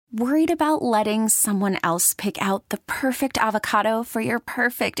Worried about letting someone else pick out the perfect avocado for your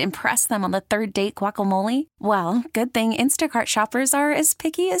perfect impress them on the third date guacamole? Well, good thing Instacart shoppers are as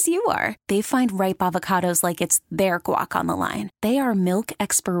picky as you are. They find ripe avocados like it's their guac on the line. They are milk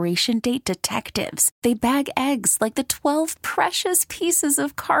expiration date detectives. They bag eggs like the 12 precious pieces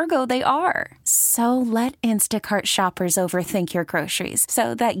of cargo they are. So let Instacart shoppers overthink your groceries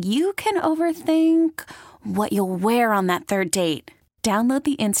so that you can overthink what you'll wear on that third date. Download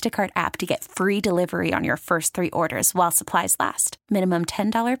the Instacart app to get free delivery on your first 3 orders while supplies last. Minimum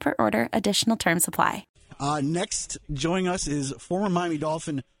 $10 per order. Additional terms apply. Next, joining us is former Miami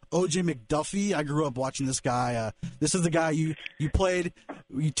Dolphin O.J. McDuffie. I grew up watching this guy. This is the guy you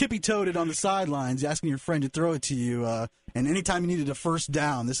tippy-toed it on the sidelines, asking your friend to throw it to you. And anytime you needed a first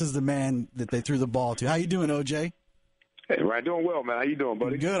down, this is the man that they threw the ball to. How you doing, O.J.? Hey, Ryan, doing well, man. How you doing,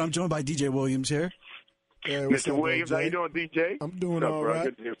 buddy? Good. I'm joined by DJ Williams here. Yeah, Mr. Williams, how you doing, DJ? I'm doing all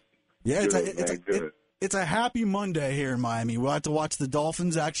right. Yeah, it's a happy Monday here in Miami. We'll have to watch the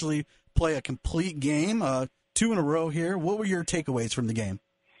Dolphins actually play a complete game, 2 in a row here. What were your takeaways from the game?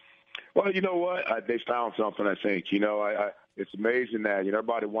 Well, you know what? They found something, I think. It's amazing that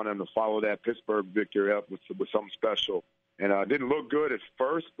everybody wanted them to follow that Pittsburgh victory up with something special. And it didn't look good at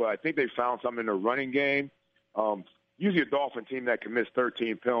first, but I think they found something in the running game. Usually a Dolphin team that commits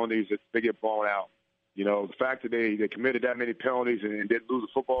 13 penalties, they get blown out. The fact that they committed that many penalties and didn't lose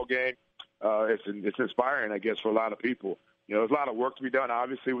a football game, it's inspiring, I guess, for a lot of people. There's a lot of work to be done,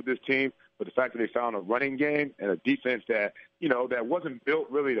 obviously, with this team, but the fact that they found a running game and a defense that, that wasn't built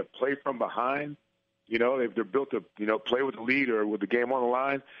really to play from behind, they're built to, play with the lead or with the game on the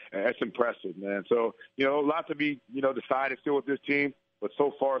line, that's impressive, man. So, a lot to be, decided still with this team, but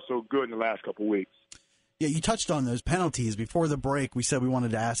so far so good in the last couple of weeks. Yeah, you touched on those penalties. Before the break, we said we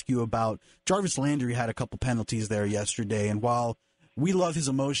wanted to ask you about Jarvis Landry had a couple penalties there yesterday, and while we love his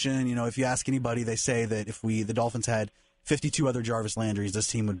emotion, if you ask anybody, they say that if the Dolphins had 52 other Jarvis Landrys, this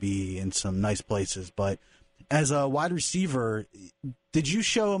team would be in some nice places. But as a wide receiver, did you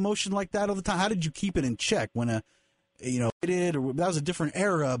show emotion like that all the time? How did you keep it in check when that was a different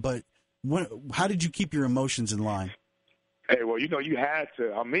era, but how did you keep your emotions in line? Hey, well, you had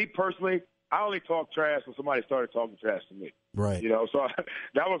to. Me personally, I only talk trash when somebody started talking trash to me. Right. So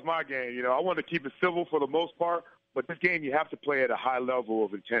that was my game. I wanted to keep it civil for the most part, but this game you have to play at a high level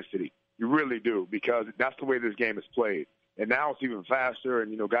of intensity. You really do, because that's the way this game is played. And now it's even faster,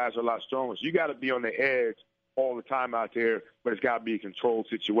 and, guys are a lot stronger. So you got to be on the edge all the time out there, but it's got to be a controlled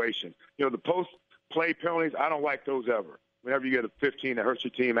situation. The post-play penalties, I don't like those ever. Whenever you get a 15 that hurts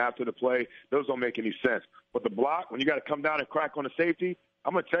your team after the play, those don't make any sense. But the block, when you got to come down and crack on the safety,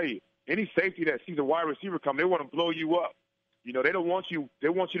 I'm going to tell you, any safety that sees a wide receiver come, they want to blow you up. They don't want you. They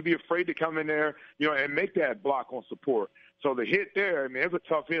want you to be afraid to come in there, and make that block on support. So the hit there, it was a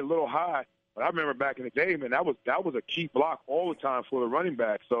tough hit, a little high. But I remember back in the day, man, that was a key block all the time for the running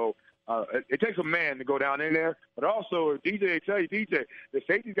back. So it takes a man to go down in there. But also, DJ, the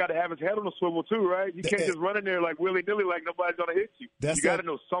safety's got to have his head on the swivel too, right? You can't just run in there like willy-nilly like nobody's going to hit you. You got to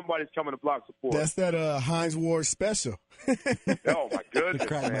know somebody's coming to block support. That's that Hines Ward special. Oh, my goodness,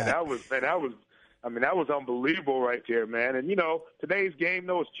 man. That was unbelievable right there, man. And, today's game,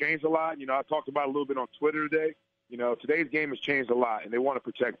 though, has changed a lot. I talked about it a little bit on Twitter today. Today's game has changed a lot, and they want to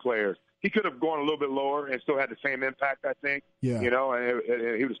protect players. He could have gone a little bit lower and still had the same impact, I think. Yeah. And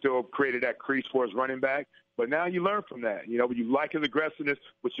he would have still created that crease for his running back. But now you learn from that. You like his aggressiveness,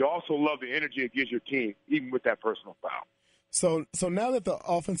 but you also love the energy it gives your team, even with that personal foul. So now that the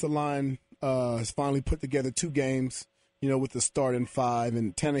offensive line has finally put together 2 games, with the starting 5,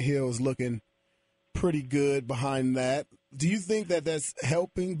 and Tannehill is looking pretty good behind that, do you think that that's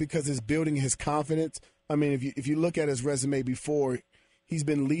helping because it's building his confidence? I mean, if you look at his resume before, he's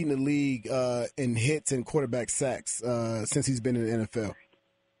been leading the league in hits and quarterback sacks since he's been in the NFL.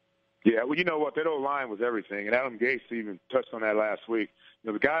 Yeah, well, you know what? That O-line was everything, and Adam Gase even touched on that last week.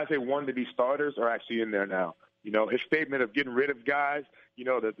 The guys they wanted to be starters are actually in there now. His statement of getting rid of guys,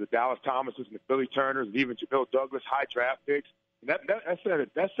 the Dallas Thomases and the Billy Turners and even Jamil Douglas, high draft picks, that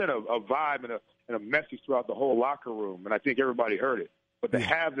sent a vibe and a message throughout the whole locker room, and I think everybody heard it. But to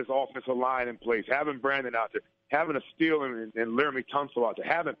have this offensive line in place, having Brandon out there, having a Steele and Laramie Tunsil out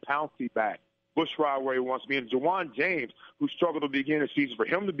there, having Pouncey back, Bushrod where he wants to be, and Jawan James, who struggled at the beginning of the season, for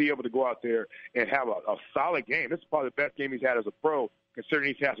him to be able to go out there and have a solid game. This is probably the best game he's had as a pro,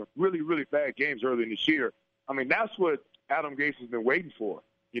 considering he's had some really, really bad games early in this year. That's what Adam Gase has been waiting for.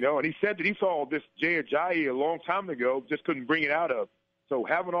 And he said that he saw this Jay Ajayi a long time ago, just couldn't bring it out of. So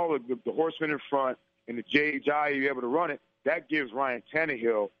having all the horsemen in front and the Jay Ajayi be able to run it, that gives Ryan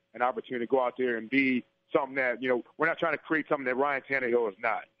Tannehill an opportunity to go out there and be something that, we're not trying to create something that Ryan Tannehill is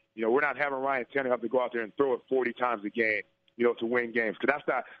not. You know, we're not having Ryan Tannehill have to go out there and throw it 40 times a game, you know, to win games. Because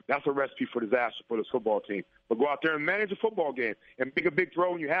that's a recipe for disaster for this football team. But go out there and manage a football game and make a big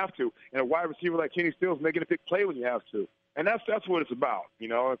throw when you have to. And a wide receiver like Kenny Stills making a big play when you have to. And that's what it's about, you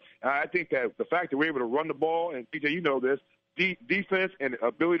know. And I think that the fact that we're able to run the ball, and DJ, you know this, defense and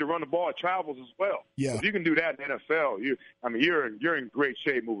ability to run the ball, it travels as well. Yeah. If you can do that in the NFL, you're in great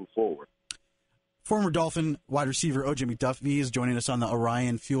shape moving forward. Former Dolphin wide receiver O.J. McDuffie is joining us on the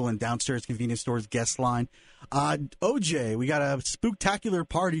Orion Fuel and Downstairs Convenience Stores guest line. O.J., we got a spooktacular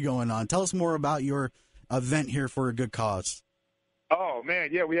party going on. Tell us more about your event here for a good cause. Oh, man,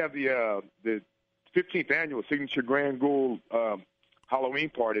 yeah, we have the 15th annual Signature Grand Ghoul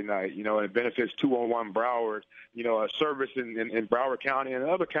Halloween party night, you know, and it benefits 201 Broward, you know, a service in Broward County and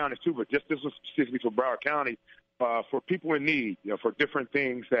other counties too, but just this was specifically for Broward County. For people in need, you know, for different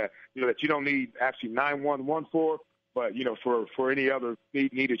things that, you know, that you don't need actually 911 for, but, you know, for any other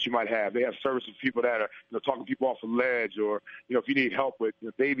need that you might have. They have services for people that are, you know, talking people off a ledge, or, you know, if you need help with, you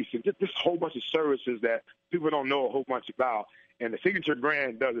know, babysitting, just this whole bunch of services that people don't know a whole bunch about. And the Signature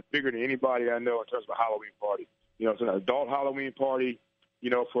Grand does it bigger than anybody I know in terms of a Halloween party. You know, it's an adult Halloween party, you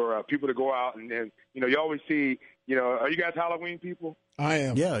know, for people to go out and you know, you always see, you know, are you guys Halloween people? I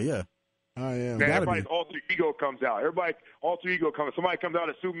am. Yeah. I am. Man, everybody's alter ego comes out. Alter ego comes. Somebody comes out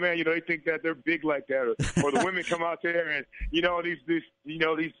as Superman, you know, they think that they're big like that, or the women come out there and you know these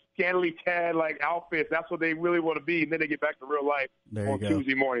scantily clad like outfits. That's what they really want to be, and then they get back to real life on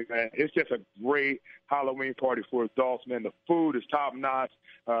Tuesday morning. Man, it's just a great Halloween party for adults. Man, the food is top notch.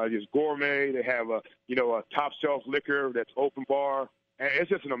 It's gourmet. They have a top shelf liquor that's open bar. And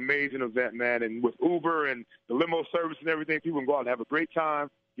it's just an amazing event, man. And with Uber and the limo service and everything, people can go out and have a great time,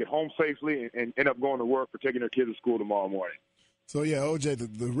 get home safely, and end up going to work or taking their kids to school tomorrow morning. So, yeah,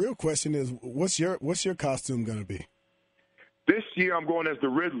 OJ, the real question is, what's your costume going to be? This year, I'm going as the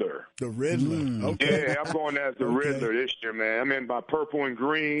Riddler. The Riddler. Okay. Yeah, I'm going as the Riddler this year, man. I'm in my purple and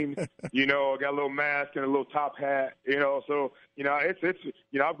green. You know, I got a little mask and a little top hat. You know, so you know, it's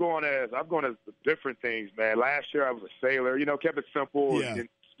you know, I'm going as different things, man. Last year I was a sailor. You know, kept it simple and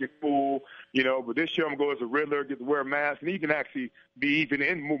cool. You know, but this year I'm going as a Riddler. Get to wear a mask, and you can actually be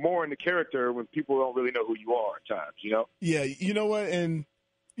even more in the character when people don't really know who you are at times. You know. Yeah, you know what, and.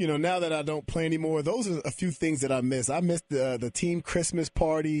 You know, now that I don't play anymore, those are a few things that I miss. I missed the team Christmas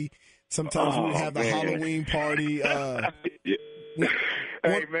party. Sometimes we would have the Halloween party. Hey,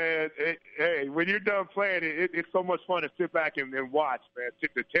 man, when you're done playing, it's so much fun to sit back and watch, man.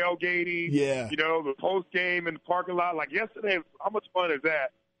 The tailgating, you know, the post game in the parking lot. Like yesterday, how much fun is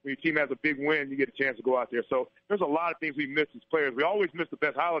that? When your team has a big win, you get a chance to go out there. So there's a lot of things we miss as players. We always miss the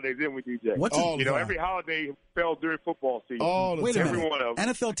best holidays, didn't we, DJ? Every holiday fell during football season. Wait a minute. One of them.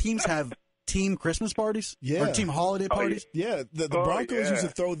 NFL teams have team Christmas parties? Yeah. Or team holiday parties? Yeah. The Broncos used to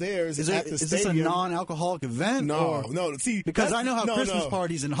throw theirs at the stadium. Is this a non-alcoholic event? No. See, because I know how Christmas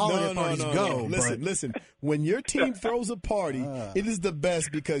parties and holiday parties go. Listen. When your team throws a party, it is the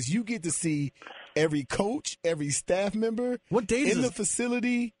best because you get to see every coach, every staff member what date in is the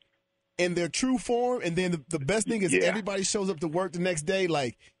facility in their true form. And then the best thing is everybody shows up to work the next day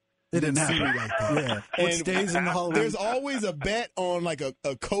like, it didn't happen like that. Yeah. What stays in the holiday? There's always a bet on like a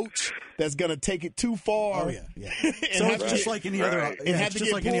coach that's going to take it too far. Oh, yeah. So it's just like any other. And have to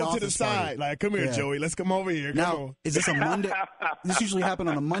get pulled to the side. Like, come here, Joey. Let's come over here. Now, is this a Monday? This usually happen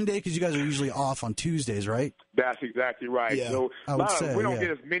on a Monday because you guys are usually off on Tuesdays, right? That's exactly right. Yeah. So we don't get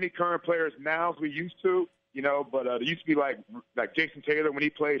as many current players now as we used to. You know, but there used to be like Jason Taylor when he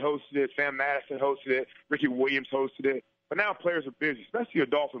played hosted it, Sam Madison hosted it, Ricky Williams hosted it. But now players are busy, especially your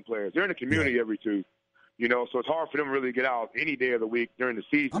Dolphin players. They're in the community every Tuesday, you know, so it's hard for them to really get out any day of the week during the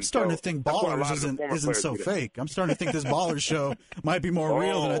season. I'm starting to think Ballers isn't so fake. I'm starting to think this Ballers show might be more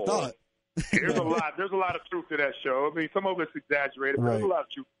real than I thought. There's a lot of truth to that show. I mean, some of it's exaggerated, but there's a lot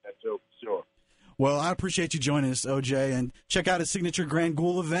of truth to that show for sure. Well, I appreciate you joining us, OJ, and check out a Signature Grand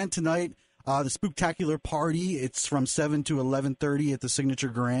Ghoul event tonight. The Spooktacular Party. It's from 7 to 11:30 at the Signature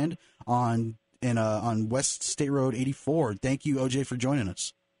Grand on West State Road 84. Thank you, OJ, for joining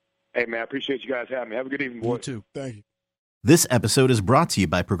us. Hey, man, I appreciate you guys having me. Have a good evening, boys. You too. Thank you. This episode is brought to you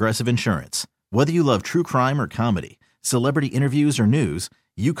by Progressive Insurance. Whether you love true crime or comedy, celebrity interviews or news,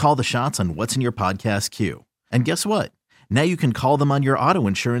 you call the shots on what's in your podcast queue. And guess what? Now you can call them on your auto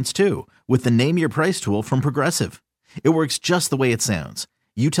insurance too with the Name Your Price tool from Progressive. It works just the way it sounds.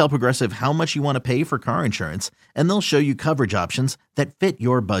 You tell Progressive how much you want to pay for car insurance, and they'll show you coverage options that fit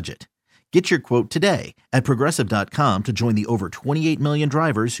your budget. Get your quote today at Progressive.com to join the over 28 million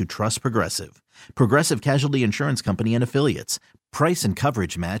drivers who trust Progressive. Progressive Casualty Insurance Company and Affiliates. Price and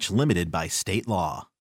coverage match limited by state law.